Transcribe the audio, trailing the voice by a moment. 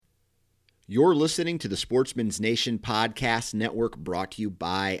You're listening to the Sportsman's Nation Podcast Network, brought to you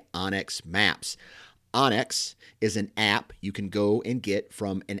by onX Maps. onX is an app you can go and get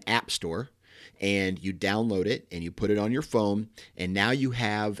from an app store, and you download it and you put it on your phone, and now you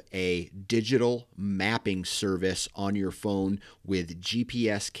have a digital mapping service on your phone with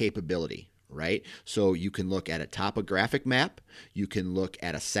GPS capability. Right? So you can look at a topographic map, you can look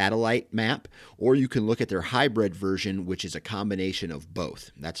at a satellite map, or you can look at their hybrid version, which is a combination of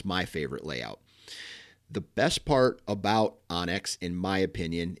both. That's my favorite layout. The best part about onX, in my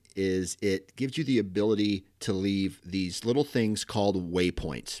opinion, is it gives you the ability to leave these little things called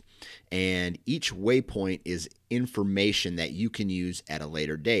waypoints. And each waypoint is information that you can use at a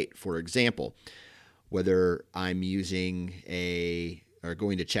later date. For example, whether I'm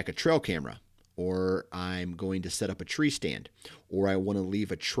going to check a trail camera, or I'm going to set up a tree stand, or I want to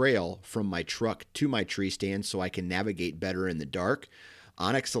leave a trail from my truck to my tree stand so I can navigate better in the dark.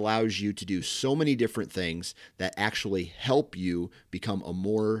 onX allows you to do so many different things that actually help you become a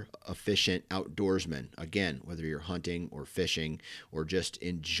more efficient outdoorsman. Again, whether you're hunting or fishing or just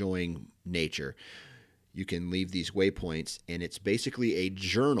enjoying nature, you can leave these waypoints, and it's basically a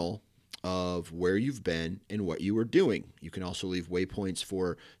journal of where you've been and what you were doing. You can also leave waypoints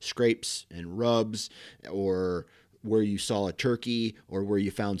for scrapes and rubs, or where you saw a turkey, or where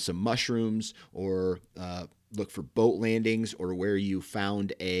you found some mushrooms, or look for boat landings, or where you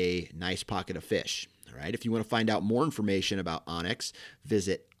found a nice pocket of fish. All right. If you want to find out more information about onX,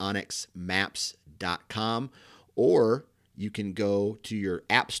 visit onxmaps.com, or you can go to your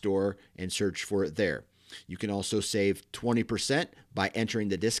app store and search for it there. You can also save 20% by entering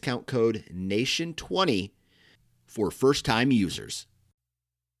the discount code NATION20 for first-time users.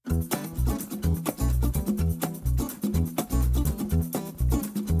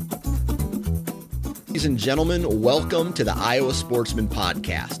 Ladies and gentlemen, welcome to the Iowa Sportsman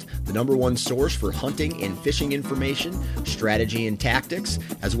Podcast, the number one source for hunting and fishing information, strategy and tactics,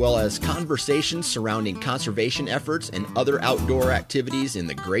 as well as conversations surrounding conservation efforts and other outdoor activities in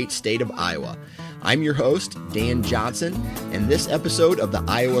the great state of Iowa. I'm your host, Dan Johnson, and this episode of the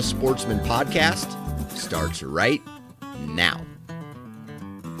Iowa Sportsman Podcast starts right now.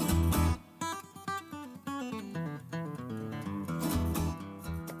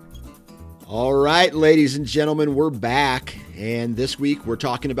 All right, ladies and gentlemen, we're back, and this week we're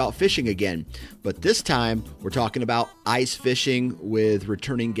talking about fishing again, but this time we're talking about ice fishing with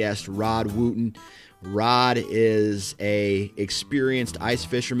returning guest Rod Wooten. Rod is a experienced ice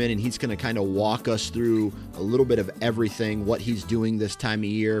fisherman, and he's going to kind of walk us through a little bit of everything, what he's doing this time of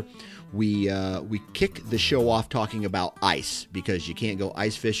year. We kick the show off talking about ice, because you can't go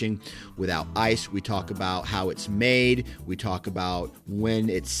ice fishing without ice. We talk about how it's made. We talk about when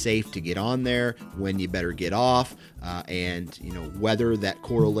it's safe to get on there, when you better get off, and whether that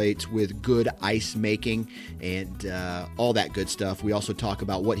correlates with good ice making, and all that good stuff. We also talk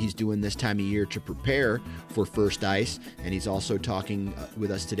about what he's doing this time of year to prepare for first ice, and he's also talking with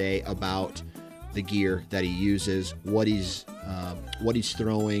us today about the gear that he uses, what he's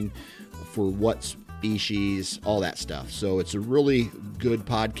throwing, for what species, all that stuff. So it's a really good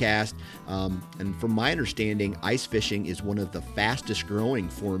podcast. And from my understanding, ice fishing is one of the fastest growing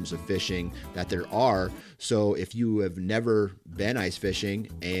forms of fishing that there are. So if you have never been ice fishing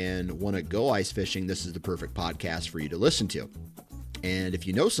and want to go ice fishing, this is the perfect podcast for you to listen to. And if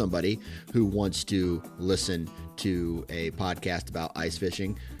you know somebody who wants to listen to a podcast about ice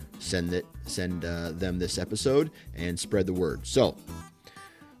fishing, send them this episode and spread the word. So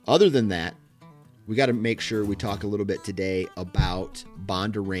other than that, we got to make sure we talk a little bit today about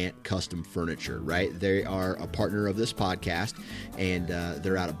Bondurant Custom Furniture, right? They are a partner of this podcast, and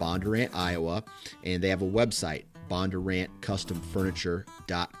they're out of Bondurant, Iowa, and they have a website,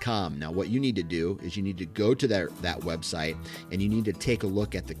 BondurantCustomFurniture.com. Now, what you need to do is you need to go to that website, and you need to take a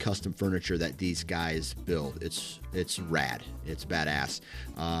look at the custom furniture that these guys build. It's rad. It's badass.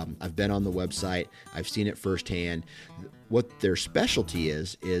 I've been on the website. I've seen it firsthand. What their specialty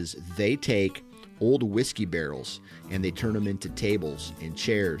is they take old whiskey barrels and they turn them into tables and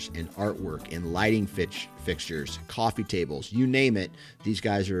chairs and artwork and lighting fixtures, coffee tables, you name it. These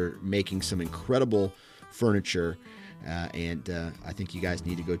guys are making some incredible furniture, and I think you guys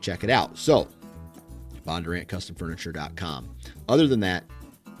need to go check it out. So, BondurantCustomFurniture.com. Other than that,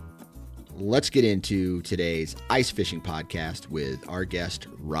 let's get into today's ice fishing podcast with our guest,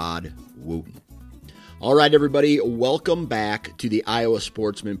 Rod Wooten. All right, everybody, welcome back to the Iowa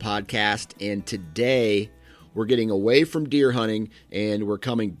Sportsman Podcast, and today we're getting away from deer hunting and we're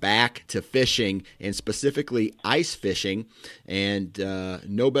coming back to fishing, and specifically ice fishing, and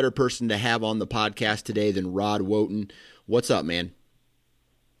no better person to have on the podcast today than Rod Wooten. What's up, man?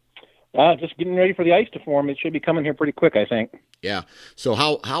 Just getting ready for the ice to form. It should be coming here pretty quick, I think. Yeah. So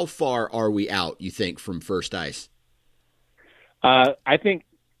how far are we out, you think, from first ice? I think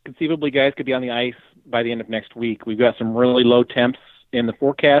conceivably guys could be on the ice by the end of next week. We've got some really low temps in the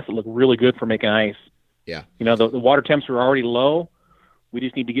forecast that look really good for making ice. Yeah. The water temps are already low. We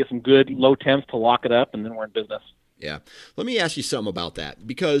just need to get some good low temps to lock it up, and then we're in business. Yeah. Let me ask you something about that,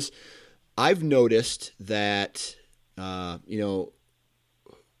 because I've noticed that,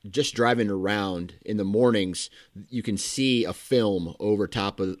 just driving around in the mornings, you can see a film over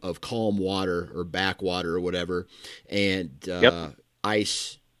top of calm water or backwater or whatever, and Yep.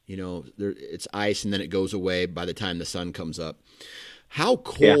 ice. It's ice, and then it goes away by the time the sun comes up. How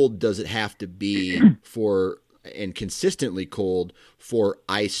Yeah. cold does it have to be and consistently cold for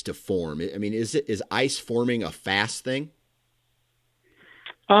ice to form? I mean, is ice forming a fast thing?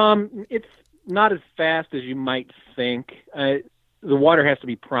 It's not as fast as you might think. The water has to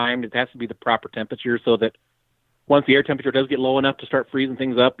be primed. It has to be the proper temperature so that once the air temperature does get low enough to start freezing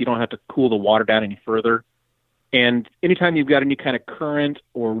things up, you don't have to cool the water down any further. And anytime you've got any kind of current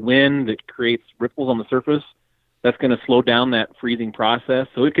or wind that creates ripples on the surface, that's going to slow down that freezing process.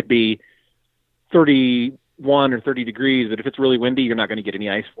 So it could be 31 or 30 degrees, but if it's really windy, you're not going to get any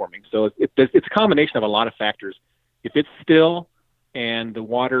ice forming. So it's a combination of a lot of factors. If it's still and the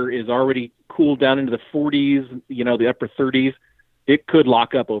water is already cooled down into the 40s, the upper 30s, it could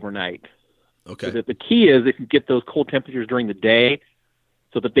lock up overnight. Okay. So the key is if you get those cold temperatures during the day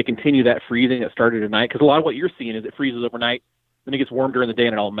so that they continue that freezing that started at night, because a lot of what you're seeing is it freezes overnight, then it gets warm during the day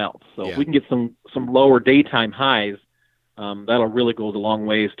and it all melts. So Yeah. if we can get some lower daytime highs, that'll really go a long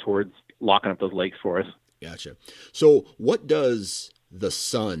ways towards locking up those lakes for us. Gotcha. So what does the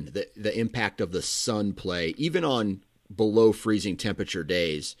sun, the impact of the sun play, even on below freezing temperature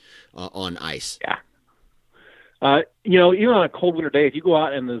days on ice? Yeah. Even on a cold winter day, if you go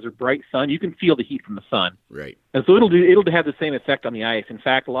out and there's a bright sun, you can feel the heat from the sun. Right. And so it'll have the same effect on the ice. In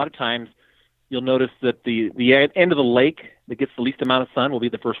fact, a lot of times you'll notice that the end of the lake that gets the least amount of sun will be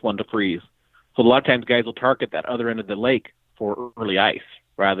the first one to freeze. So a lot of times guys will target that other end of the lake for early ice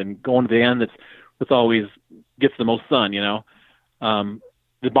rather than going to the end that's always gets the most sun,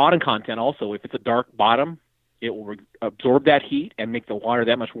 The bottom content also, if it's a dark bottom, it will absorb that heat and make the water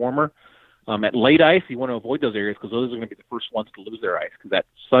that much warmer. At late ice, you want to avoid those areas because those are going to be the first ones to lose their ice because that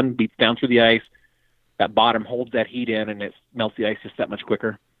sun beats down through the ice. That bottom holds that heat in and it melts the ice just that much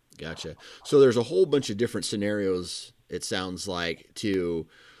quicker. Gotcha. So there's a whole bunch of different scenarios, it sounds like, to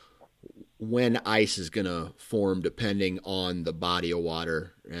when ice is going to form depending on the body of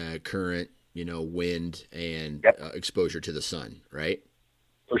water, current, wind, and Yep. Exposure to the sun, right?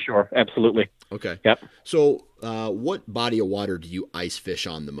 For sure. Absolutely. Okay. Yep. So what body of water do you ice fish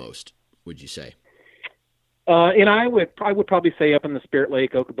on the most, would you say? And I would probably say up in the Spirit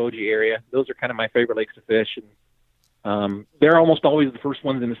Lake, Okoboji area. Those are kind of my favorite lakes to fish. And they're almost always the first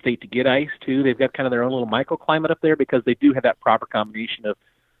ones in the state to get ice, too. They've got kind of their own little microclimate up there because they do have that proper combination of,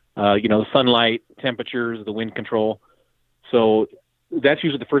 sunlight, temperatures, the wind control. So that's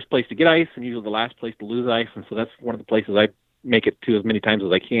usually the first place to get ice and usually the last place to lose ice. And so that's one of the places I make it to as many times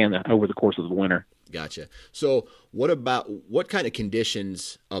as I can over the course of the winter. Gotcha. So what kind of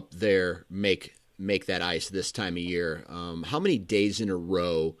conditions up there make that ice this time of year? How many days in a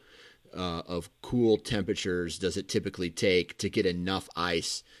row of cool temperatures does it typically take to get enough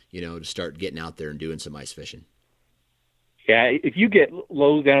ice, to start getting out there and doing some ice fishing? Yeah, if you get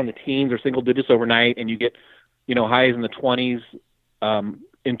lows down in the teens or single digits overnight and you get, highs in the 20s,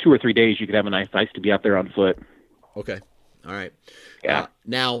 in 2 or 3 days you could have a nice ice to be out there on foot. Okay. All right. Yeah.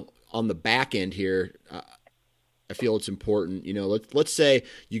 Now, on the back end here, I feel it's important. Let's say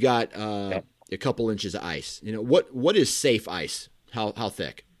you got a couple inches of ice. What is safe ice? How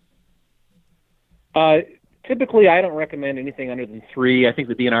thick? Typically, I don't recommend anything under than 3. I think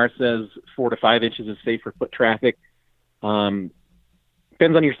the DNR says 4 to 5 inches is safe for foot traffic. Depends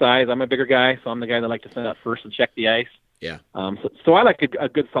on your size. I'm a bigger guy, so I'm the guy that like to send out first and check the ice. Yeah. So I like a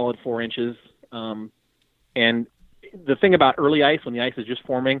good solid 4 inches. And the thing about early ice, when the ice is just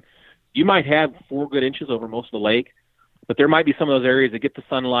forming, you might have 4 good inches over most of the lake, but there might be some of those areas that get the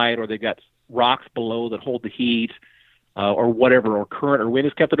sunlight or they've got rocks below that hold the heat or whatever, or current or wind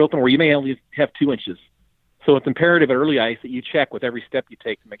has kept it open where you may only have 2 inches. So it's imperative at early ice that you check with every step you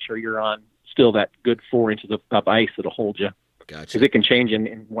take to make sure you're on still that good 4 inches of ice that'll hold you. Gotcha. Because it can change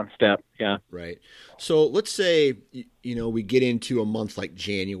in one step. Yeah. Right. So let's say, we get into a month like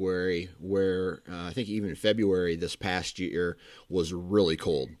January where I think even February this past year was really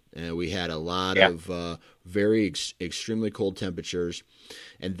cold. And we had a lot of very extremely cold temperatures.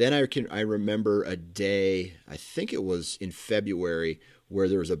 And then I remember a day, I think it was in February, where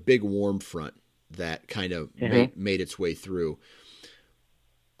there was a big warm front that kind of made its way through.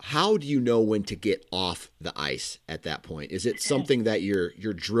 How do you know when to get off the ice at that point? Is it something that you're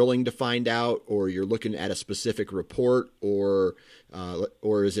drilling to find out, or you're looking at a specific report, or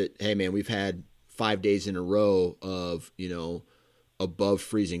is it, hey man, we've had 5 days in a row of, above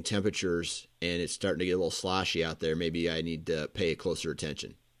freezing temperatures and it's starting to get a little sloshy out there. Maybe I need to pay closer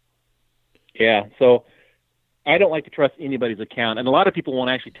attention. Yeah. So I don't like to trust anybody's account. And a lot of people won't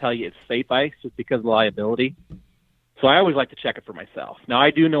actually tell you it's safe ice just because of liability. So I always like to check it for myself. Now,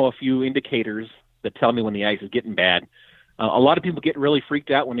 I do know a few indicators that tell me when the ice is getting bad. A lot of people get really freaked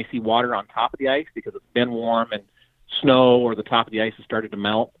out when they see water on top of the ice because it's been warm and snow or the top of the ice has started to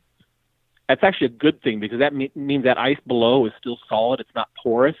melt. That's actually a good thing because that means that ice below is still solid. It's not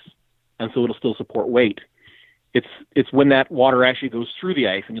porous, and so it'll still support weight. It's when that water actually goes through the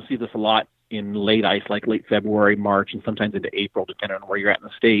ice, and you'll see this a lot in late ice, like late February, March, and sometimes into April, depending on where you're at in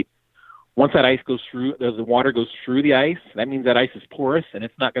the state. Once that ice goes through, the water goes through the ice, that means that ice is porous, and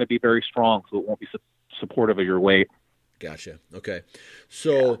it's not going to be very strong, so it won't be supportive of your weight. Gotcha. Okay.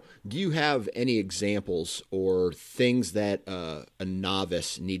 So do you have any examples or things that a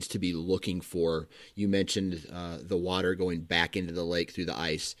novice needs to be looking for? You mentioned the water going back into the lake through the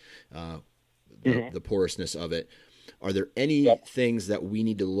ice, the porousness of it. Are there any things that we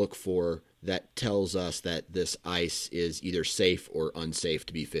need to look for that tells us that this ice is either safe or unsafe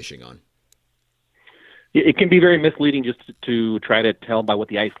to be fishing on? It can be very misleading just to try to tell by what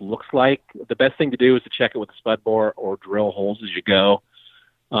the ice looks like. The best thing to do is to check it with a spud bore or drill holes as you go.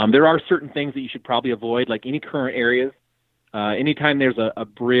 There are certain things that you should probably avoid, like any current areas. Anytime there's a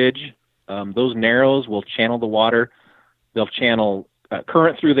bridge, those narrows will channel the water. They'll channel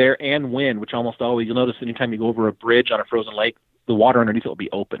current through there and wind, which almost always, you'll notice anytime you go over a bridge on a frozen lake, the water underneath it will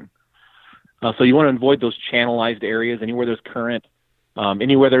be open. So you want to avoid those channelized areas, anywhere there's current,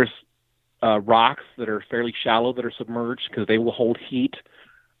 anywhere there's rocks that are fairly shallow that are submerged because they will hold heat.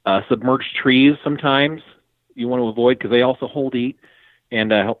 Submerged trees sometimes you want to avoid because they also hold heat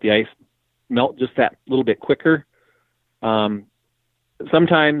and help the ice melt just that little bit quicker.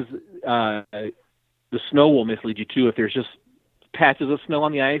 Sometimes the snow will mislead you too. If there's just patches of snow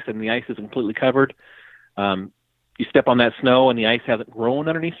on the ice and the ice is completely covered, you step on that snow and the ice hasn't grown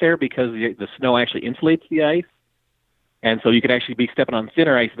underneath there because the snow actually insulates the ice. And so you could actually be stepping on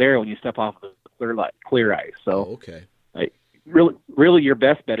thinner ice there when you step off the clear ice. So really your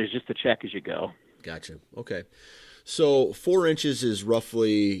best bet is just to check as you go. Gotcha. Okay. So 4 inches is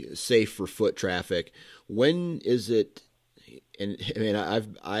roughly safe for foot traffic. When is it? And I mean,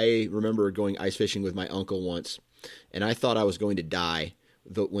 I remember going ice fishing with my uncle once, and I thought I was going to die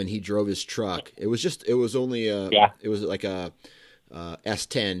when he drove his truck. It was like a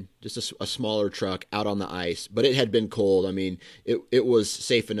S10, just a smaller truck out on the ice, but it had been cold. I mean, it was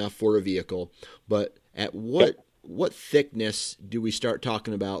safe enough for a vehicle, but at what thickness do we start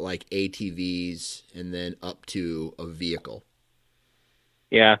talking about, like ATVs and then up to a vehicle?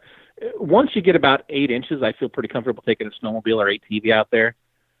 Yeah. Once you get about 8 inches, I feel pretty comfortable taking a snowmobile or ATV out there.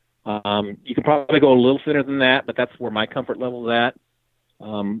 You can probably go a little thinner than that, but that's where my comfort level is at.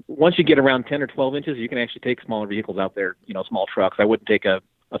 Once you get around 10 or 12 inches, you can actually take smaller vehicles out there, small trucks. I wouldn't take a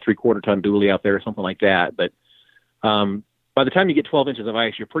 3/4 ton dually out there or something like that. But by the time you get 12 inches of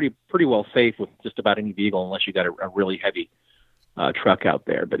ice, you're pretty well safe with just about any vehicle unless you got a really heavy truck out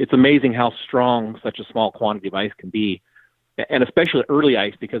there. But it's amazing how strong such a small quantity of ice can be, and especially early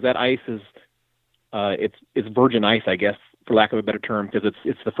ice, because that ice is it's virgin ice, I guess, for lack of a better term, because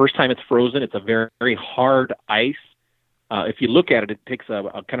it's the first time it's frozen. It's a very, very hard ice. If you look at it, it takes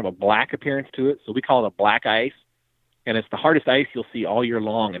a kind of a black appearance to it. So we call it a black ice. And it's the hardest ice you'll see all year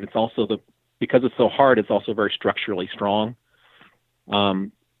long. And it's also because it's so hard, it's also very structurally strong.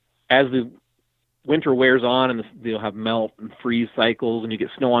 As the winter wears on and they'll have melt and freeze cycles and you get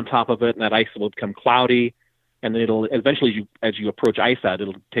snow on top of it, and that ice will become cloudy. And then it'll eventually, as you approach ice out,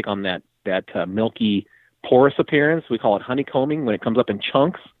 it'll take on that milky porous appearance. We call it honeycombing when it comes up in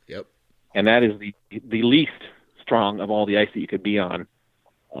chunks. Yep. And that is the least strong of all the ice that you could be on.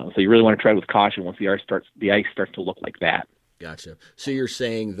 So you really want to tread with caution once the ice starts to look like that. Gotcha. So you're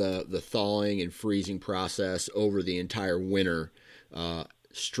saying the thawing and freezing process over the entire winter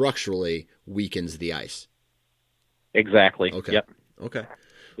structurally weakens the ice. Exactly. Okay. Yep. Okay.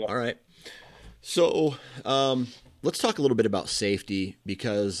 Yep. All right. So let's talk a little bit about safety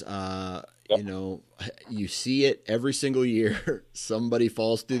because you see it every single year. Somebody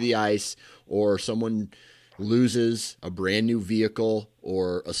falls through the ice or someone loses a brand new vehicle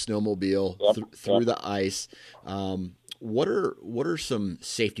or a snowmobile through the ice. What are some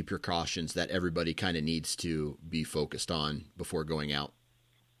safety precautions that everybody kind of needs to be focused on before going out?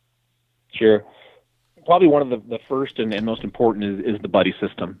 Sure. Probably one of the first and most important is the buddy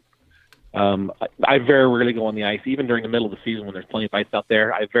system. I very rarely go on the ice, even during the middle of the season when there's plenty of ice out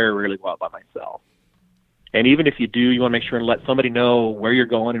there. I very rarely go out by myself. And even if you do, you want to make sure and let somebody know where you're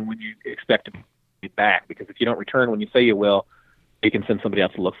going and when you expect to be back. Because if you don't return when you say you will, you can send somebody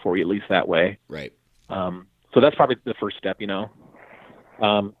else to look for you, at least that way. Right. So that's probably the first step,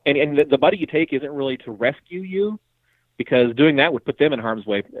 And the buddy you take isn't really to rescue you, because doing that would put them in harm's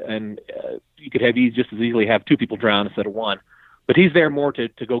way. And you could just as easily have two people drown instead of one. But he's there more to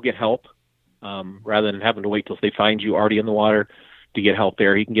go get help, rather than having to wait till they find you already in the water to get help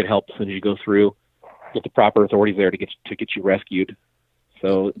there. He can get help as soon as you go through, get the proper authorities there to get you rescued.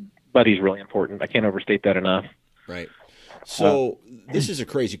 So buddy's really important. I can't overstate that enough. Right. So this is a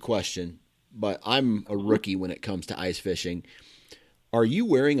crazy question, but I'm a rookie when it comes to ice fishing. Are you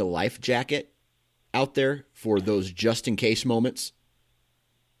wearing a life jacket out there for those just in case moments?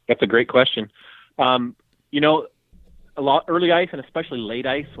 That's a great question. A lot early ice and especially late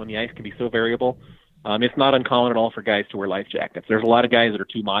ice, when the ice can be so variable, it's not uncommon at all for guys to wear life jackets. There's a lot of guys that are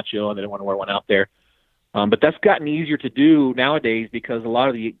too macho and they don't want to wear one out there. But that's gotten easier to do nowadays because a lot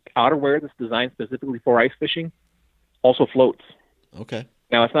of the outerwear that's designed specifically for ice fishing also floats. Okay.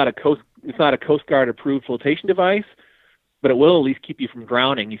 Now it's not a Coast Guard approved flotation device, but it will at least keep you from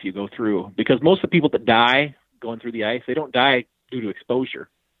drowning if you go through. Because most of the people that die going through the ice, they don't die due to exposure.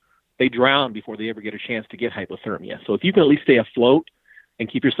 They drown before they ever get a chance to get hypothermia. So if you can at least stay afloat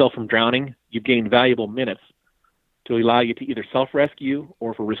and keep yourself from drowning, you've gained valuable minutes to allow you to either self-rescue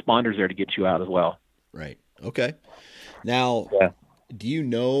or for responders there to get you out as well. Right. Okay. Now, do you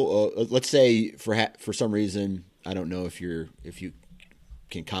know, let's say for some reason, I don't know if you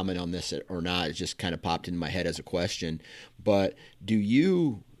can comment on this or not. It just kind of popped into my head as a question, but do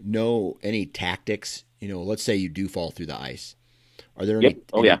you know any tactics, let's say you do fall through the ice. Are there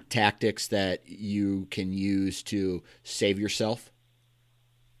any tactics that you can use to save yourself?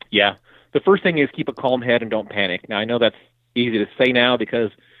 Yeah. The first thing is keep a calm head and don't panic. Now, I know that's easy to say now because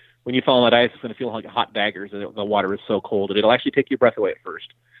when you fall on that ice, it's going to feel like hot daggers. The water is so cold that it'll actually take your breath away at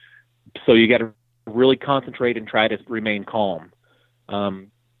first. So you got to really concentrate and try to remain calm.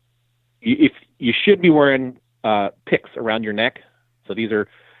 If you should be wearing picks around your neck. So these are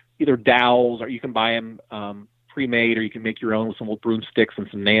either dowels, or you can buy them pre-made, or you can make your own with some old broomsticks and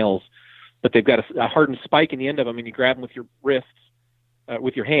some nails. But they've got a hardened spike in the end of them, and you grab them with your wrists,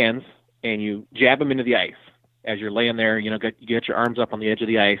 with your hands, and you jab them into the ice as you're laying there. You get your arms up on the edge of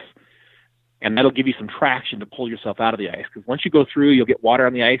the ice, and that'll give you some traction to pull yourself out of the ice. Because once you go through, you'll get water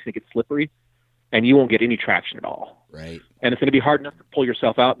on the ice and it gets slippery, and you won't get any traction at all. Right. And it's going to be hard enough to pull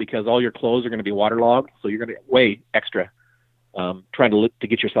yourself out because all your clothes are going to be waterlogged, so you're going to weigh extra trying to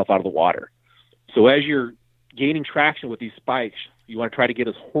get yourself out of the water. So as you're gaining traction with these spikes, you want to try to get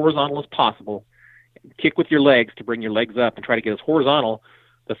as horizontal as possible. Kick with your legs to bring your legs up and try to get as horizontal.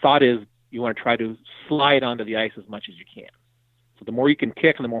 The thought is you want to try to slide onto the ice as much as you can. So the more you can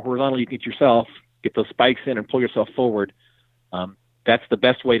kick and the more horizontal you get yourself, get those spikes in and pull yourself forward. That's the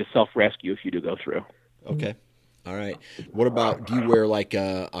best way to self-rescue if you do go through. Okay. All right. What about, do you wear like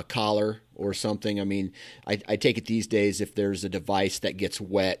a collar or something? I mean, I take it these days, if there's a device that gets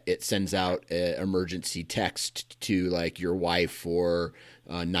wet, it sends out an emergency text to like your wife or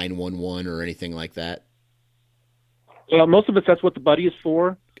 911 or anything like that. Well, most of it, that's what the buddy is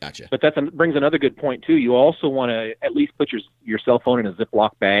for. Gotcha. But that brings another good point too. You also want to at least put your cell phone in a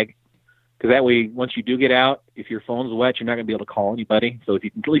Ziploc bag, because that way, once you do get out, if your phone's wet, you're not going to be able to call anybody. So if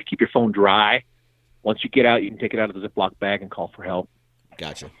you can at least keep your phone dry, once you get out, you can take it out of the Ziploc bag and call for help.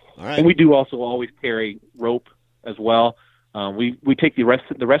 Gotcha. All right. And we do also always carry rope as well. We take the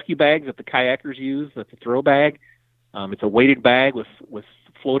rescue bags that the kayakers use. That's a throw bag. It's a weighted bag with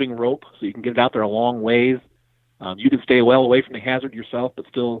floating rope, so you can get it out there a long ways. You can stay well away from the hazard yourself, but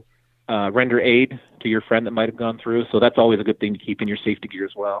still render aid to your friend that might have gone through. So that's always a good thing to keep in your safety gear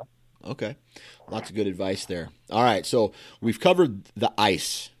as well. Okay. Lots of good advice there. All right. So we've covered the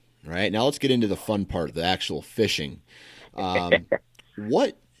ice, right? Now let's get into the fun part, the actual fishing.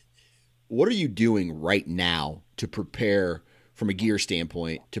 What are you doing right now to prepare, from a gear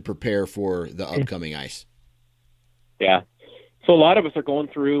standpoint, to prepare for the upcoming ice? Yeah. So a lot of us are going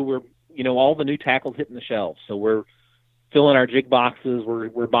through, all the new tackle's hitting the shelves. So we're filling our jig boxes.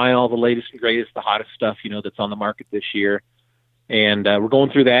 We're buying all the latest and greatest, the hottest stuff, that's on the market this year. And we're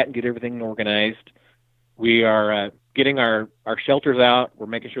going through that and get everything organized. We are getting our shelters out. We're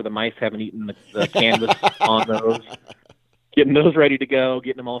making sure the mice haven't eaten the canvas on those, getting those ready to go,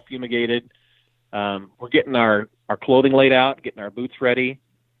 getting them all fumigated. We're getting our clothing laid out, getting our boots ready.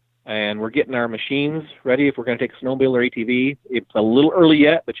 and we're getting our machines ready if we're going to take a snowmobile or ATV. It's a little early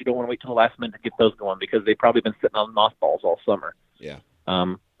yet, but you don't want to wait till the last minute to get those going because they've probably been sitting on mothballs all summer. Yeah.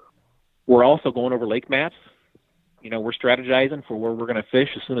 We're also going over lake maps. We're strategizing for where we're going to fish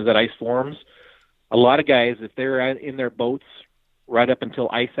as soon as that ice forms. A lot of guys, if they're in their boats right up until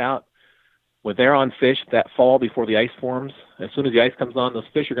ice out, when they're on fish that fall before the ice forms, as soon as the ice comes on, those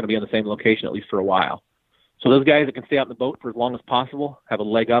fish are going to be in the same location at least for a while. So those guys that can stay out in the boat for as long as possible have a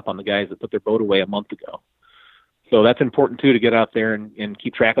leg up on the guys that put their boat away a month ago. So that's important, too, to get out there and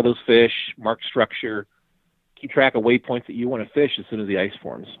keep track of those fish, mark structure, keep track of waypoints that you want to fish as soon as the ice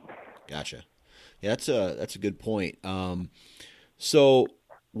forms. Gotcha. Yeah, that's a good point. So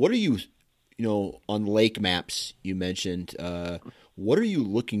what are you on lake maps you mentioned, what are you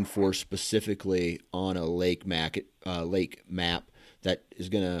looking for specifically on a lake map that is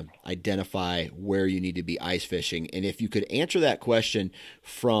going to identify where you need to be ice fishing? And if you could answer that question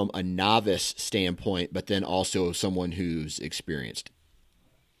from a novice standpoint, but then also someone who's experienced.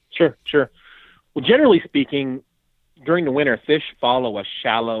 Sure. Well, generally speaking, during the winter, fish follow a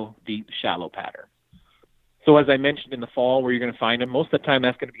shallow, deep, shallow pattern. So as I mentioned in the fall where you're going to find them, most of the time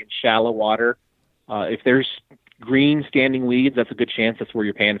that's going to be in shallow water. If there's green standing weeds, that's a good chance that's where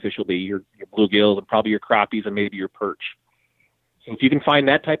your panfish will be, your bluegills and probably your crappies and maybe your perch. So if you can find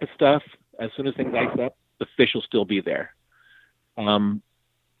that type of stuff, as soon as things ice up, the fish will still be there. And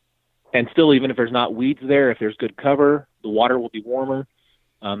still, even if there's not weeds there, if there's good cover, the water will be warmer.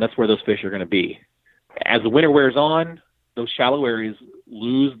 That's where those fish are going to be. As the winter wears on, those shallow areas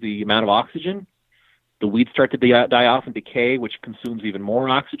lose the amount of oxygen. The weeds start to die off and decay, which consumes even more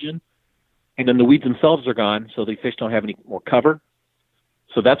oxygen. And then the weeds themselves are gone, so the fish don't have any more cover.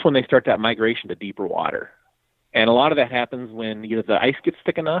 So that's when they start that migration to deeper water. And a lot of that happens when either the ice gets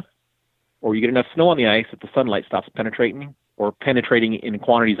thick enough or you get enough snow on the ice that the sunlight stops penetrating or penetrating in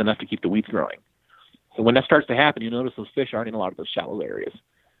quantities enough to keep the weeds growing. So when that starts to happen, you notice those fish aren't in a lot of those shallow areas.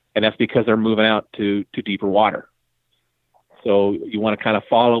 And that's because they're moving out to deeper water. So you want to kind of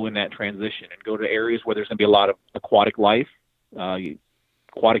follow in that transition and go to areas where there's going to be a lot of aquatic life,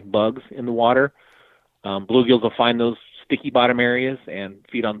 aquatic bugs in the water. Bluegills will find those sticky bottom areas and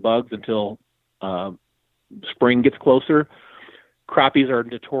feed on bugs until spring gets closer. Crappies are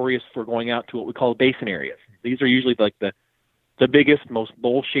notorious for going out to what we call basin areas. These are usually like the biggest, most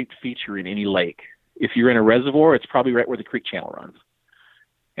bowl-shaped feature in any lake. If you're in a reservoir, it's probably right where the creek channel runs.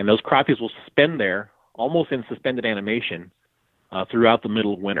 And those crappies will suspend there, almost in suspended animation, throughout the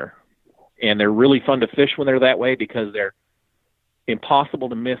middle of winter. And they're really fun to fish when they're that way because they're impossible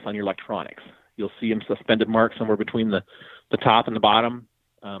to miss on your electronics. You'll see them suspended marks somewhere between the top and the bottom.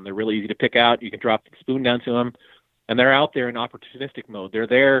 They're really easy to pick out. You can drop the spoon down to them. And they're out there in opportunistic mode. They're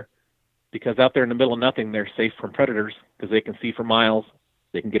there because out there in the middle of nothing, they're safe from predators because they can see for miles.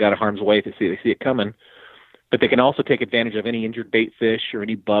 They can get out of harm's way if they see it coming. But they can also take advantage of any injured bait fish or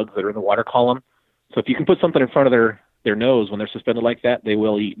any bugs that are in the water column. So if you can put something in front of their nose when they're suspended like that, they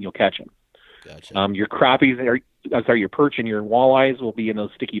will eat and you'll catch them. Gotcha. Your crappies, your perch and your walleyes will be in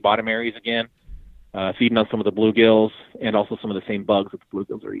those sticky bottom areas again, feeding on some of the bluegills and also some of the same bugs that the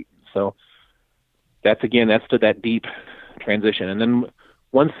bluegills are eating. So that's to that deep transition. And then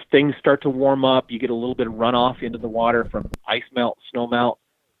once things start to warm up, you get a little bit of runoff into the water from ice melt, snow melt.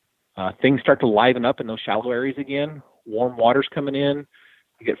 Things start to liven up in those shallow areas again. Warm water's coming in.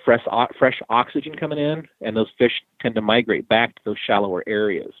 You get fresh oxygen coming in, and those fish tend to migrate back to those shallower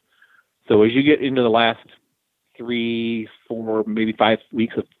areas. So as you get into the last 3, 4, maybe 5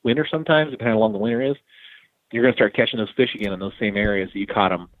 weeks of winter sometimes, depending on how long the winter is, you're going to start catching those fish again in those same areas that you caught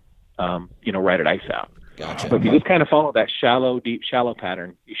them, right at ice out. Gotcha. So if you just kind of follow that shallow, deep, shallow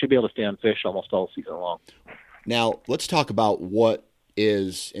pattern, you should be able to stay on fish almost all season long. Now, let's talk about what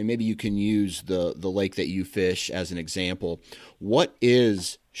is, and maybe you can use the lake that you fish as an example. What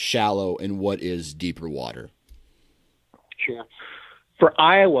is shallow and what is deeper water? Sure. For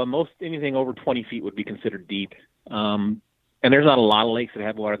Iowa, most anything over 20 feet would be considered deep. And there's not a lot of lakes that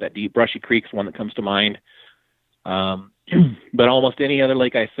have water that deep. Brushy Creek's one that comes to mind. But almost any other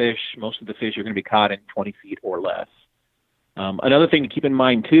lake I fish, most of the fish are going to be caught in 20 feet or less. Another thing to keep in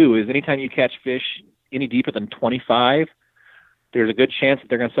mind, too, is anytime you catch fish any deeper than 25, there's a good chance that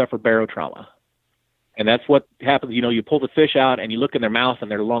they're going to suffer barotrauma. And that's what happens. You pull the fish out and you look in their mouth and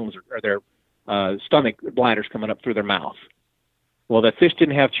their lungs or their stomach bladders coming up through their mouth. Well, the fish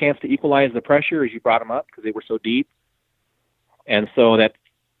didn't have a chance to equalize the pressure as you brought them up because they were so deep. And so that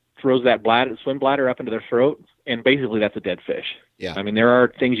throws that swim bladder up into their throat, and basically that's a dead fish. Yeah. I mean, there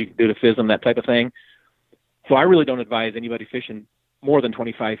are things you can do to fizz them, that type of thing. So I really don't advise anybody fishing more than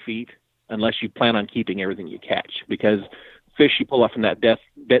 25 feet unless you plan on keeping everything you catch, because fish you pull off from that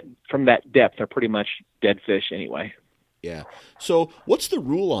depth are pretty much dead fish anyway. Yeah. So what's the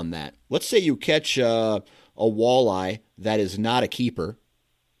rule on that? Let's say you catch a walleye that is not a keeper,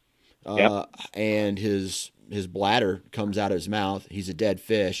 and his bladder comes out of his mouth. He's a dead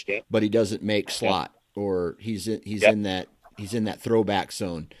fish, but he doesn't make slot, or he's in that throwback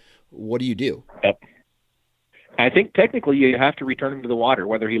zone. What do you do? Yep. I think technically you have to return him to the water,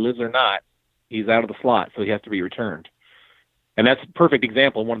 whether he lives or not. He's out of the slot, so he has to be returned. And that's a perfect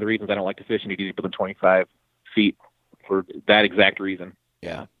example. One of the reasons I don't like to fish any deeper than 25 feet for that exact reason.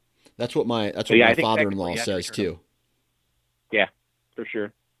 Yeah, that's what my father-in-law says too. Yeah, for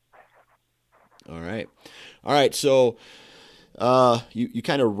sure. All right. So you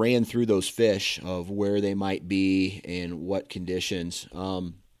kind of ran through those fish of where they might be and what conditions.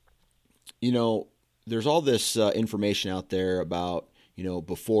 There's all this information out there about,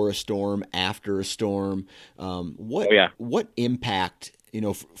 before a storm, after a storm. What impact,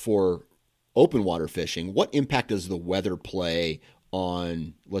 for open water fishing, what impact does the weather play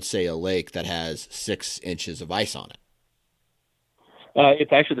on, let's say, a lake that has 6 inches of ice on it?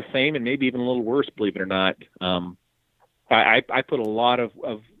 It's actually the same and maybe even a little worse, believe it or not. I put a lot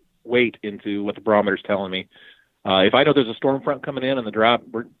of weight into what the barometer's telling me. If I know there's a storm front coming in and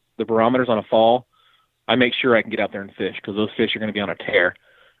the barometer's on a fall, I make sure I can get out there and fish, because those fish are going to be on a tear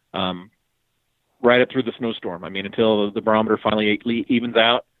right up through the snowstorm. I mean, until the barometer finally evens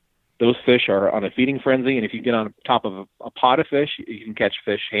out, those fish are on a feeding frenzy. And if you get on top of a pot of fish, you can catch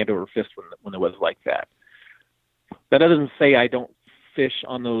fish hand over fist when the weather's like that. That doesn't say I don't fish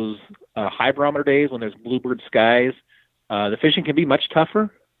on those high barometer days when there's bluebird skies. The fishing can be much tougher,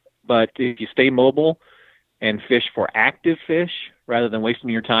 but if you stay mobile and fish for active fish rather than wasting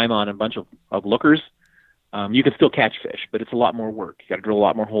your time on a bunch of lookers, you can still catch fish, but it's a lot more work. You got to drill a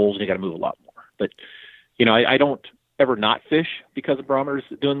lot more holes and you got to move a lot more. But, I don't ever not fish because the barometer's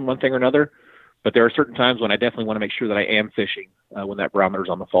doing one thing or another, but there are certain times when I definitely want to make sure that I am fishing when that barometer's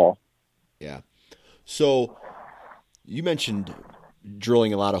on the fall. Yeah. So you mentioned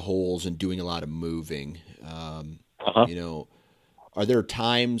drilling a lot of holes and doing a lot of moving. Are there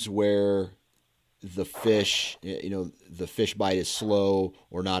times where the fish bite is slow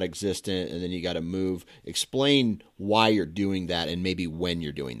or not existent, and then you got to move? Explain why you're doing that and maybe when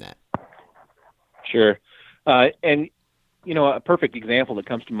you're doing that. Sure. And a perfect example that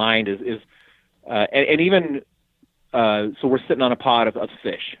comes to mind is so we're sitting on a pod of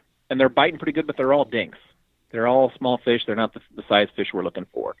fish, and they're biting pretty good, but they're all dinks. They're all small fish. They're not the size fish we're looking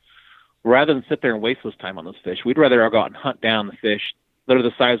for. Rather than sit there and waste those time on those fish, we'd rather go out and hunt down the fish that are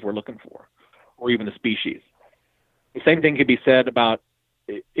the size we're looking for, or even the species. The same thing could be said about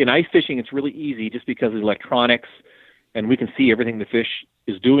in ice fishing. It's really easy just because of electronics, and we can see everything the fish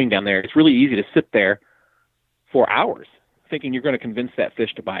is doing down there. It's really easy to sit there for hours thinking you're going to convince that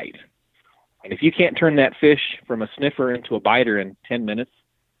fish to bite. And if you can't turn that fish from a sniffer into a biter in 10 minutes,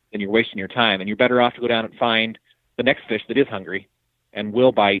 then you're wasting your time, and you're better off to go down and find the next fish that is hungry and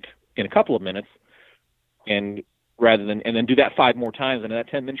will bite in a couple of minutes, and then do that 5 more times, and in that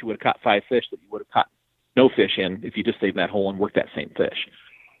 10 minutes you would have caught 5 fish that you would have caught no fish in if you just stayed in that hole and worked that same fish.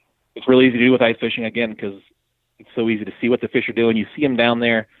 It's really easy to do with ice fishing, again, because it's so easy to see what the fish are doing. You see them down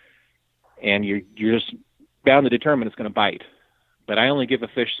there, and you're just bound to determine it's going to bite. But I only give a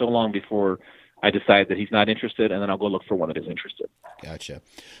fish so long before I decide that he's not interested, and then I'll go look for one that is interested. Gotcha.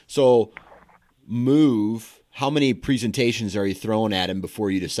 So move, how many presentations are you throwing at him before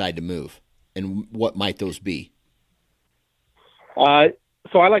you decide to move? And what might those be?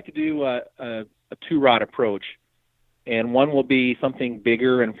 So I like to do a 2-rod approach, and one will be something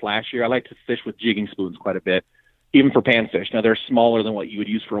bigger and flashier. I like to fish with jigging spoons quite a bit, even for panfish. Now, they're smaller than what you would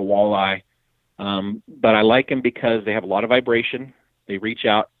use for a walleye, but I like them because they have a lot of vibration. They reach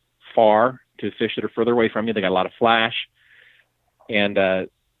out far to fish that are further away from you. They got a lot of flash, and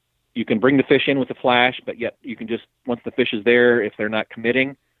you can bring the fish in with the flash, but yet you can just, once the fish is there, if they're not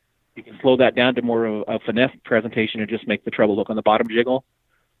committing, you can slow that down to more of a finesse presentation and just make the treble hook on the bottom jiggle.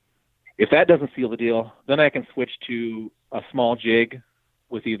 If that doesn't seal the deal, then I can switch to a small jig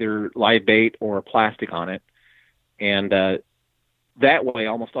with either live bait or plastic on it. And that way,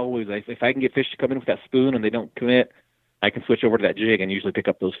 almost always, if I can get fish to come in with that spoon and they don't commit, I can switch over to that jig and usually pick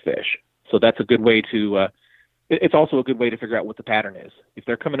up those fish. So that's a good way to it's also a good way to figure out what the pattern is. If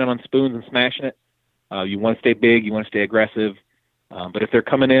they're coming in on spoons and smashing it, you want to stay big, you want to stay aggressive. But if they're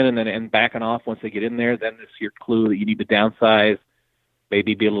coming in and backing off once they get in there, then it's your clue that you need to downsize,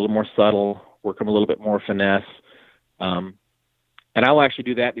 maybe be a little more subtle, work them a little bit more finesse. And I'll actually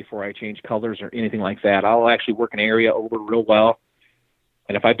do that before I change colors or anything like that. I'll actually work an area over real well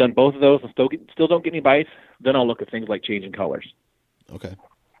And if I've done both of those and still don't get any bites, then I'll look at things like changing colors. Okay.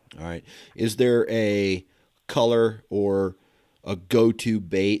 All right. Is there a color or a go-to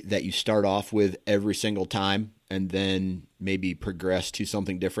bait that you start off with every single time and then maybe progress to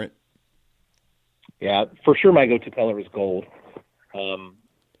something different? Yeah, for sure my go-to color is gold.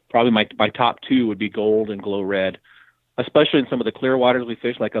 Probably my top two would be gold and glow red, especially in some of the clear waters we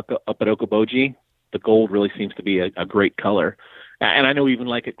fish, like up at Okoboji. The gold really seems to be a great color. And I know even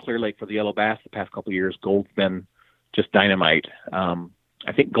like at Clear Lake for the yellow bass the past couple of years, gold's been just dynamite.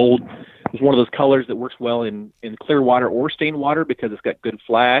 I think gold is one of those colors that works well in clear water or stained water because it's got good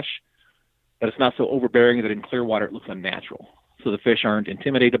flash, but it's not so overbearing that in clear water it looks unnatural. So the fish aren't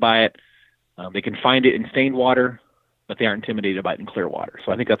intimidated by it. They can find it in stained water, but they aren't intimidated by it in clear water.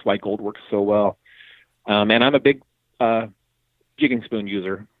 So I think that's why gold works so well. And I'm a big jigging spoon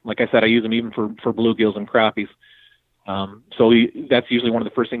user. Like I said, I use them even for bluegills and crappies. So that's usually one of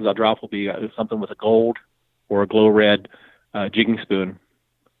the first things I'll drop will be something with a gold or a glow red jigging spoon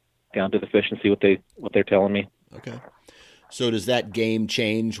down to the fish and see what they're telling me. Okay. So does that game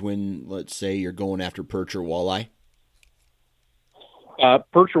change when, let's say, you're going after perch or walleye?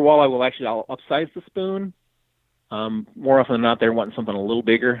 Perch or walleye I'll upsize the spoon. More often than not, they're wanting something a little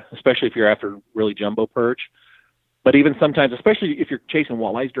bigger, especially if you're after really jumbo perch. But even sometimes, especially if you're chasing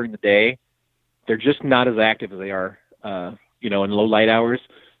walleyes during the day, they're just not as active as they are, in low light hours.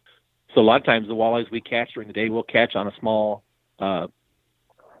 So a lot of times the walleyes we catch during the day, we'll catch on a small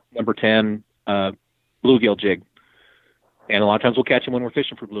number 10 bluegill jig. And a lot of times we'll catch them when we're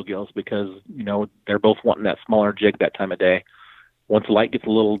fishing for bluegills because, they're both wanting that smaller jig that time of day. Once the light gets a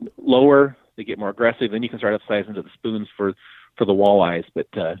little lower, they get more aggressive. Then you can start upsizing to the spoons for the walleyes. But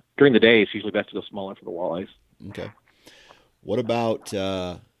during the day, it's usually best to go smaller for the walleyes. Okay. What about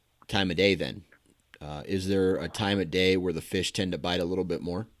time of day then? Is there a time of day where the fish tend to bite a little bit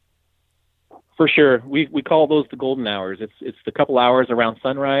more? For sure. We call those the golden hours. It's the couple hours around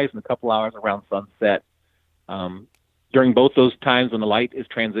sunrise and a couple hours around sunset. During both those times when the light is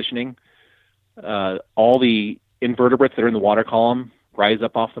transitioning, all the invertebrates that are in the water column rise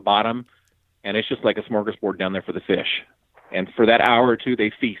up off the bottom, and it's just like a smorgasbord down there for the fish. And for that hour or two,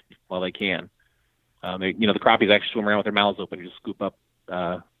 they feast while they can. The crappies actually swim around with their mouths open and just scoop up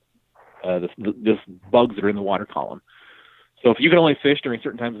this bugs that are in the water column. So if you can only fish during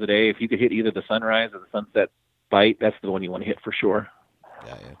certain times of the day, if you could hit either the sunrise or the sunset bite, that's the one you want to hit for sure.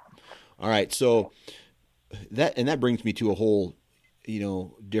 Yeah. All right. So that brings me to a whole,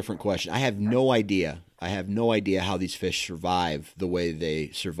 different question. I have no idea how these fish survive the way they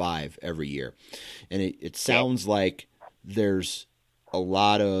survive every year. And it sounds like there's a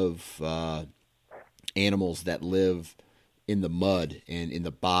lot of animals that live in the mud and in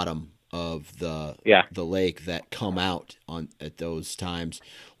the bottom of the lake that come out at those times.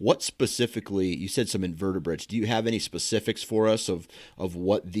 What specifically, you said some invertebrates. Do you have any specifics for us of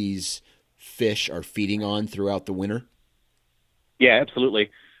what these fish are feeding on throughout the winter? Yeah,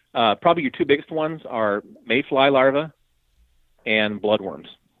 absolutely. Probably your two biggest ones are mayfly larvae and bloodworms.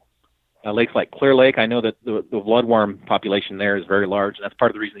 Lakes like Clear Lake, I know that the bloodworm population there is very large, and that's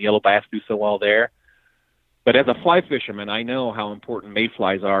part of the reason the yellow bass do so well there. But as a fly fisherman, I know how important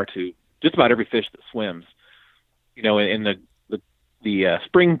mayflies are to just about every fish that swims. In the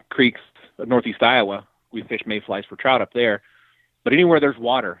spring creeks of northeast Iowa, we fish mayflies for trout up there. But anywhere there's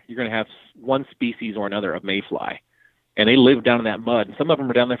water, you're going to have one species or another of mayfly. And they live down in that mud. And some of them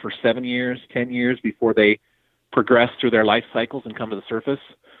are down there for 7 years, 10 years before they progress through their life cycles and come to the surface.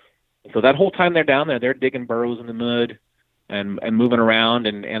 So that whole time they're down there, they're digging burrows in the mud and moving around.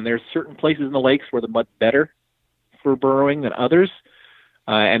 And there's certain places in the lakes where the mud's better for burrowing than others.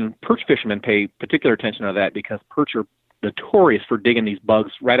 And perch fishermen pay particular attention to that because perch are notorious for digging these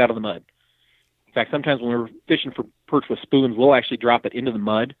bugs right out of the mud. In fact, sometimes when we're fishing for perch with spoons, we'll actually drop it into the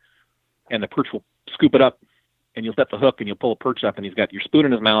mud, and the perch will scoop it up, and you'll set the hook, and you'll pull a perch up, and he's got your spoon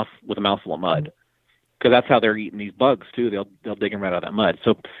in his mouth with a mouthful of mud. Because that's how they're eating these bugs, too. They'll dig them right out of that mud.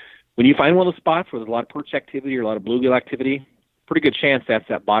 So when you find one of those spots where there's a lot of perch activity or a lot of bluegill activity, pretty good chance that's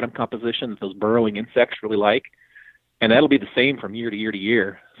that bottom composition that those burrowing insects really like. And that'll be the same from year to year to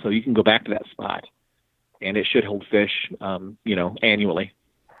year. So you can go back to that spot, and it should hold fish, annually.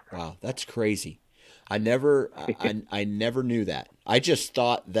 Wow, that's crazy. I never knew that. I just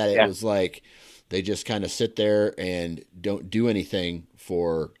thought that it was like they just kind of sit there and don't do anything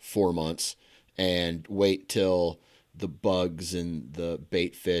for 4 months and wait till the bugs and the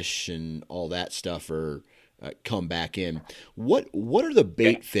bait fish and all that stuff are come back in. What are the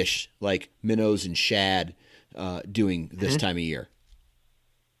bait fish like minnows and shad doing this time of year?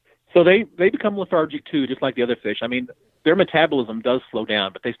 So they become lethargic too, just like the other fish. I mean, their metabolism does slow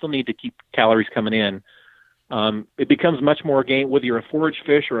down, but they still need to keep calories coming in. It becomes much more a game, whether you're a forage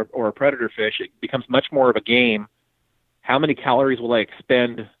fish or a predator fish, it becomes much more of a game. How many calories will I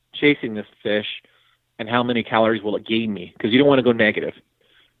expend chasing this fish, and how many calories will it gain me? Because you don't want to go negative.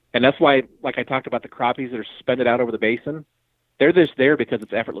 And that's why, like I talked about the crappies that are suspended out over the basin, they're just there because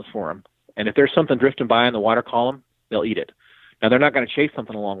it's effortless for them. And if there's something drifting by in the water column, they'll eat it. Now, they're not going to chase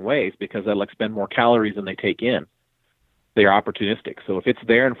something a long ways because they'll expend more calories than they take in. They are opportunistic. So if it's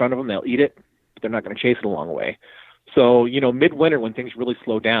there in front of them, they'll eat it, but they're not going to chase it a long way. So, midwinter when things really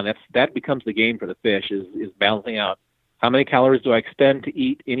slow down, that becomes the game for the fish is balancing out how many calories do I expend to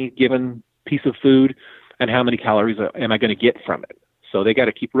eat any given piece of food, and how many calories am I going to get from it. So they got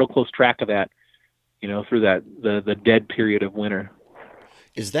to keep real close track of that, through the dead period of winter.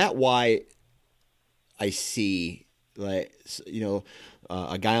 Is that why I see, like,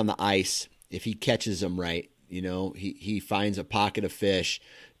 a guy on the ice, if he catches them right, he finds a pocket of fish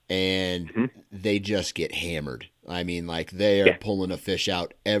and they just get hammered. I mean, like they are pulling a fish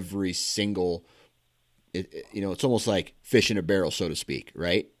out every single, it's almost like fish in a barrel, so to speak,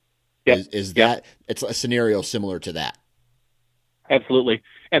 right? Yep. Is that, it's a scenario similar to that? Absolutely.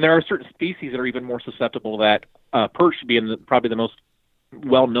 And there are certain species that are even more susceptible to that. Perch being probably the most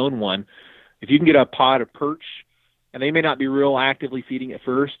well-known one. If you can get a pod of perch, and they may not be real actively feeding at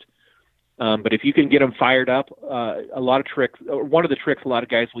first, but if you can get them fired up, one of the tricks a lot of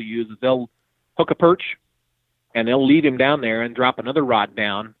guys will use is they'll hook a perch, and they'll leave him down there and drop another rod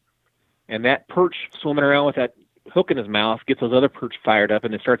down, and that perch swimming around with that hook in his mouth gets those other perch fired up,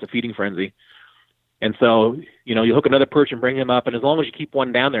 and it starts a feeding frenzy. And so, you hook another perch and bring him up, and as long as you keep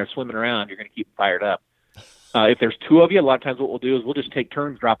one down there swimming around, you're going to keep him fired up. If there's two of you, a lot of times what we'll do is we'll just take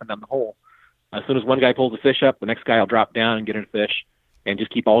turns dropping down the hole. As soon as one guy pulls the fish up, the next guy will drop down and get in a fish, and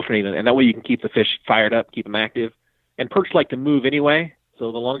just keep alternating. And that way you can keep the fish fired up, keep them active. And perch like to move anyway,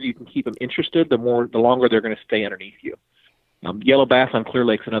 so the longer you can keep them interested, the longer they're going to stay underneath you. Yellow bass on Clear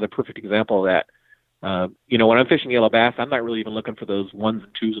Lake's another perfect example of that. When I'm fishing yellow bass, I'm not really even looking for those 1s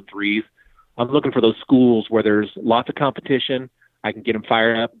and 2s and 3s. I'm looking for those schools where there's lots of competition. I can get them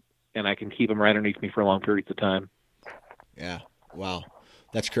fired up, and I can keep them right underneath me for long periods of time. Yeah. Wow.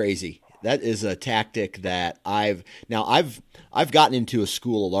 That's crazy. That is a tactic that I've gotten into a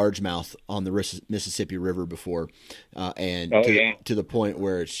school of largemouth on the Mississippi River before, to the point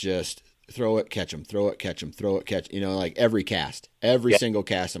where it's just throw it, catch them, throw it, catch them, throw it, catch. Like every single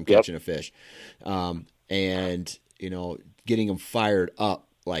cast, I'm catching a fish, and getting them fired up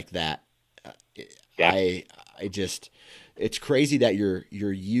like that. It's crazy that you're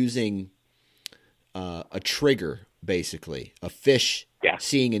using a trigger, basically a fish.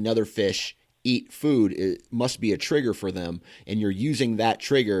 Seeing another fish eat food, it must be a trigger for them, and you're using that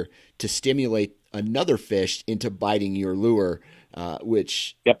trigger to stimulate another fish into biting your lure,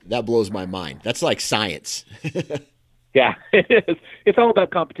 which that blows my mind. That's like science. Yeah, it's all about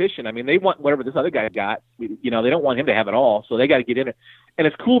competition. I mean, they want whatever this other guy got. They don't want him to have it all, so they got to get in it. And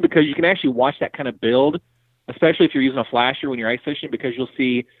it's cool because you can actually watch that kind of build, especially if you're using a flasher when you're ice fishing, because you'll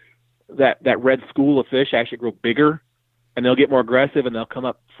see that red school of fish actually grow bigger, and they'll get more aggressive, and they'll come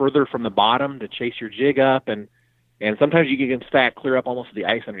up further from the bottom to chase your jig up, and sometimes you can get stack clear up almost to the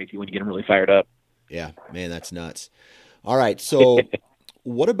ice underneath you when you get them really fired up. Yeah, man, that's nuts. All right, so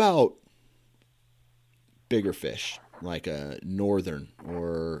what about bigger fish like a northern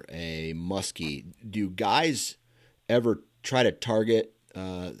or a muskie? Do guys ever try to target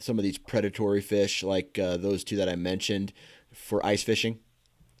some of these predatory fish like those two that I mentioned for ice fishing?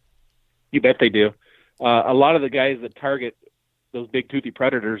 You bet they do. A lot of the guys that target those big toothy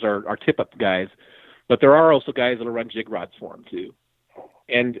predators are tip-up guys, but there are also guys that will run jig rods for them too.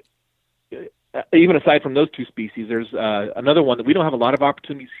 And even aside from those two species, there's another one that we don't have a lot of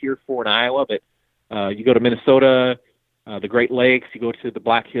opportunities here for in Iowa, but you go to Minnesota, the Great Lakes, you go to the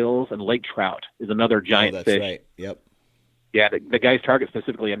Black Hills, and lake trout is another giant fish. That's right. Yep. Yeah, the guys target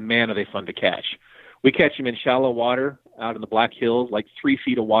specifically, and man, are they fun to catch. We catch them in shallow water out in the Black Hills, like 3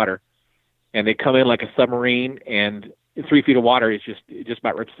 feet of water. And they come in like a submarine, and in 3 feet of water, it just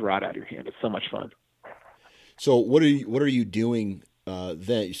about rips the rod out of your hand. It's so much fun. So what are you doing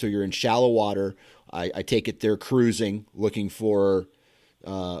then? So you're in shallow water. I take it they're cruising, looking for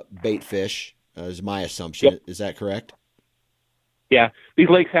bait fish, is my assumption. Yep. Is that correct? Yeah. These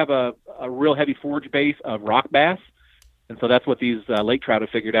lakes have a real heavy forage base of rock bass, and so that's what these lake trout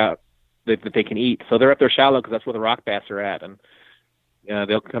have figured out that they can eat. So they're up there shallow because that's where the rock bass are at, and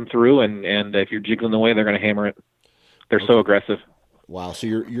they'll come through, and if you're jiggling the way, they're going to hammer it. They're so aggressive. Wow! So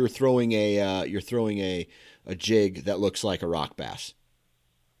you're throwing a jig that looks like a rock bass.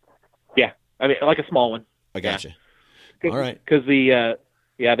 Yeah, I mean like a small one. I gotcha. All right. Because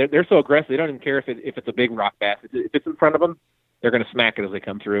they're so aggressive. They don't even care if it's a big rock bass. If it's in front of them, they're going to smack it as they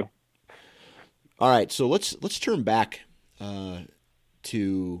come through. All right, so let's turn back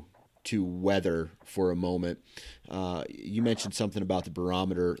to weather for a moment. You mentioned something about the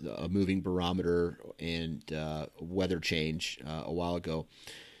barometer, a moving barometer, and weather change a while ago.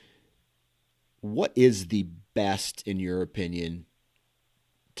 What is the best, in your opinion,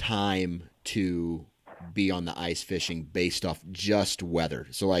 time to be on the ice fishing based off just weather?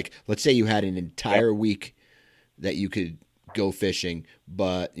 So, like, let's say you had an entire week that you could go fishing,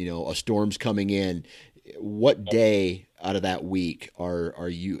 but a storm's coming in. What day out of that week are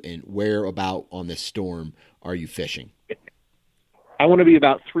you in? Where about on this storm are you fishing? I want to be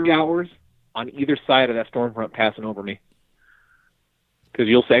about 3 hours on either side of that storm front passing over me, because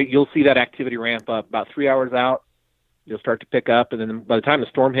you'll see that activity ramp up about 3 hours out. You'll start to pick up, and then by the time the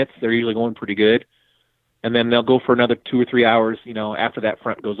storm hits, they're usually going pretty good. And then they'll go for another 2 or 3 hours, after that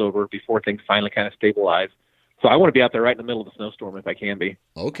front goes over, before things finally kind of stabilize. So I want to be out there right in the middle of the snowstorm if I can be.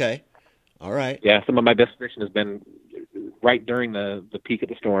 Okay. All right. Yeah, some of my best fishing has been right during the peak of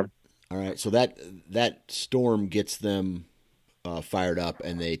the storm. All right. So that storm gets them fired up,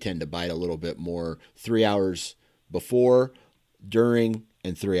 and they tend to bite a little bit more 3 hours before, during,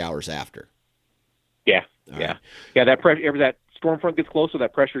 and 3 hours after. Yeah. All yeah. right. Yeah, that pressure, every that storm front gets closer,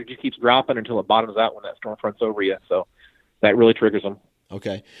 that pressure just keeps dropping until it bottoms out when that storm front's over you. So that really triggers them.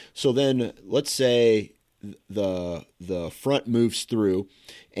 Okay. So then let's say the front moves through,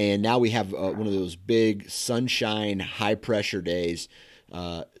 and now we have one of those big sunshine, high pressure days.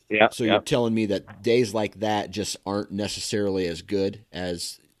 So you're telling me that days like that just aren't necessarily as good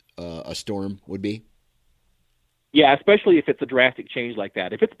as a storm would be? Yeah, especially if it's a drastic change like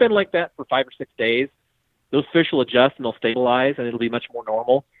that. If it's been like that for 5 or 6 days, those fish will adjust and they'll stabilize, and it'll be much more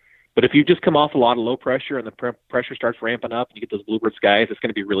normal. But if you just come off a lot of low pressure and the pressure starts ramping up and you get those bluebird skies, it's going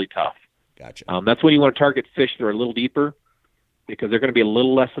to be really tough. Gotcha. That's when you want to target fish that are a little deeper, because they're going to be a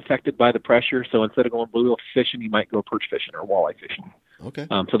little less affected by the pressure. So instead of going bluegill fishing, you might go perch fishing or walleye fishing. Okay.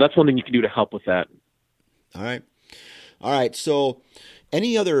 So that's one thing you can do to help with that. All right. So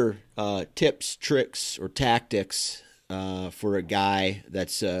any other tips, tricks, or tactics for a guy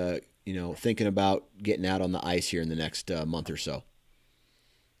that's thinking about getting out on the ice here in the next month or so?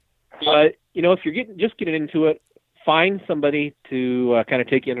 If you're getting into it, find somebody to kind of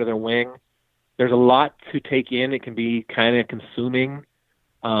take you under their wing. There's a lot to take in. It can be kind of consuming.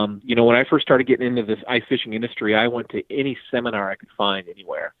 When I first started getting into this ice fishing industry, I went to any seminar I could find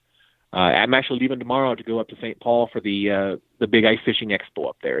anywhere. I'm actually leaving tomorrow to go up to St. Paul for the big ice fishing expo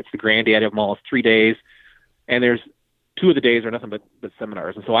up there. It's the granddaddy of them all. It's 3 days, and there's 2 of the days are nothing but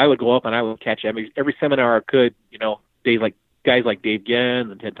seminars. And so I would go up and I would catch every seminar I could. Guys like Dave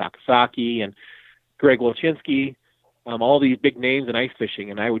Genz and Ted Takasaki and Greg Wolchinski, all these big names in ice fishing,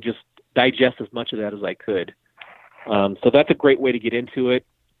 and I would just digest as much of that as I could. So that's a great way to get into it.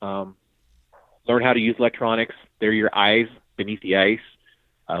 Learn how to use electronics. They're your eyes beneath the ice.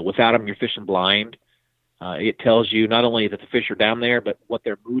 Without them, you're fishing blind. It tells you not only that the fish are down there, but what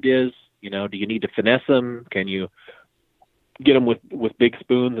their mood is. Do you need to finesse them? Can you get them with big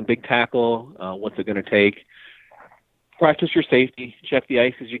spoons and big tackle? What's it going to take? Practice your safety. Check the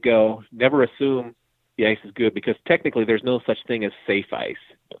ice as you go. Never assume the ice is good, because technically there's no such thing as safe ice.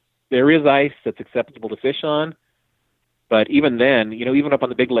 There is ice that's acceptable to fish on, but even then, even up on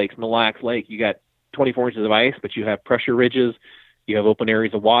the big lakes, Mille Lacs Lake, you got 24 inches of ice, but you have pressure ridges, you have open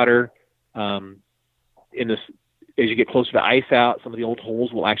areas of water. As you get closer to ice out, some of the old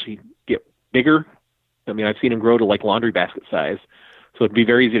holes will actually get bigger. I mean, I've seen them grow to like laundry basket size. So it'd be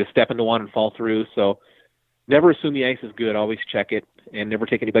very easy to step into one and fall through. So never assume the ice is good. Always check it, and never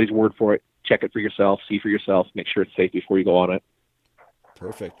take anybody's word for it. Check it for yourself, see for yourself, make sure it's safe before you go on it.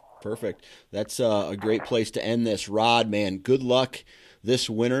 Perfect. That's a great place to end this. Rod, man, good luck this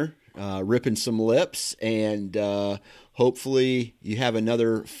winter, ripping some lips, and hopefully you have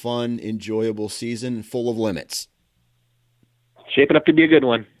another fun, enjoyable season full of limits. Shaping up to be a good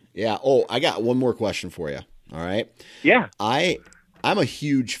one. Yeah. Oh, I got one more question for you. All right. Yeah. I'm a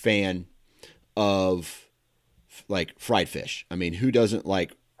huge fan of like fried fish. I mean, who doesn't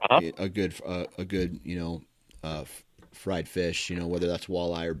like a good fried fish? Whether that's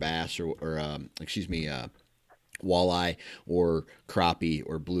walleye or bass or walleye or crappie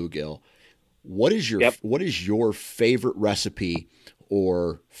or bluegill. What is your favorite recipe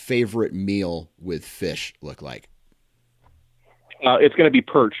or favorite meal with fish look like? It's going to be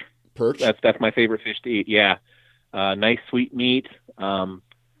perch. Perch? That's my favorite fish to eat. Yeah. Nice sweet meat. And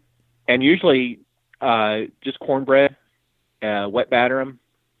usually just cornbread, wet batter them,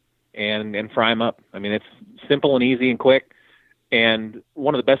 and fry them up. I mean, it's simple and easy and quick. And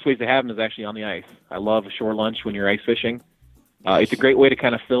one of the best ways to have them is actually on the ice. I love a shore lunch when you're ice fishing. It's a great way to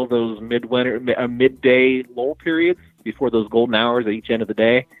kind of fill those midday lull periods before those golden hours at each end of the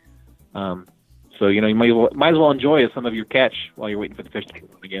day. So, you might as well enjoy some of your catch while you're waiting for the fish to come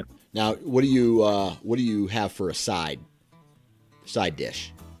on again. Now, what do you have for a side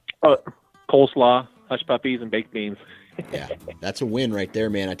dish? Coleslaw, hush puppies, and baked beans. Yeah, that's a win right there,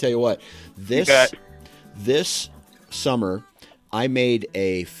 man. I tell you what, this summer I made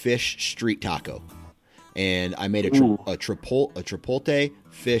a fish street taco, and I made a chipotle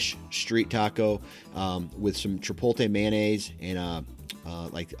fish street taco with some chipotle mayonnaise and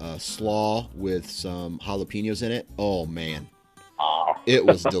a slaw with some jalapenos in it. Oh man, it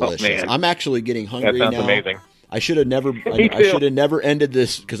was delicious. I'm actually getting hungry now. That sounds amazing. I should have never ended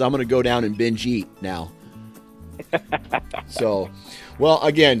this because I'm going to go down and binge eat now. So, well,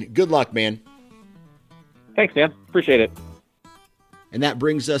 again, good luck, man. Thanks, man. Appreciate it. And that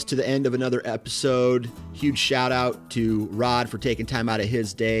brings us to the end of another episode. Huge shout out to Rod for taking time out of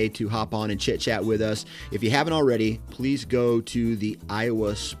his day to hop on and chit chat with us. If you haven't already, please go to the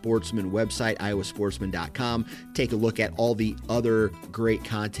Iowa Sportsman website, iowasportsman.com. Take a look at all the other great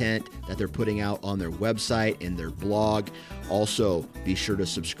content that they're putting out on their website and their blog. Also, be sure to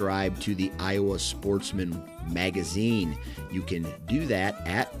subscribe to the Iowa Sportsman magazine. You can do that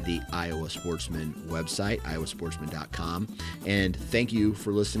at the Iowa Sportsman website, iowasportsman.com. And thank you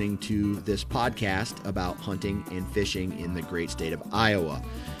for listening to this podcast about hunting and fishing in the great state of Iowa.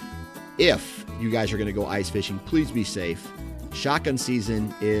 If you guys are going to go ice fishing, please be safe. Shotgun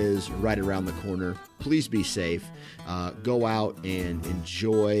season is right around the corner. Please be safe. Go out and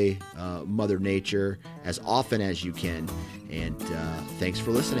enjoy Mother Nature as often as you can. And thanks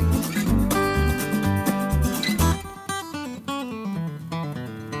for listening.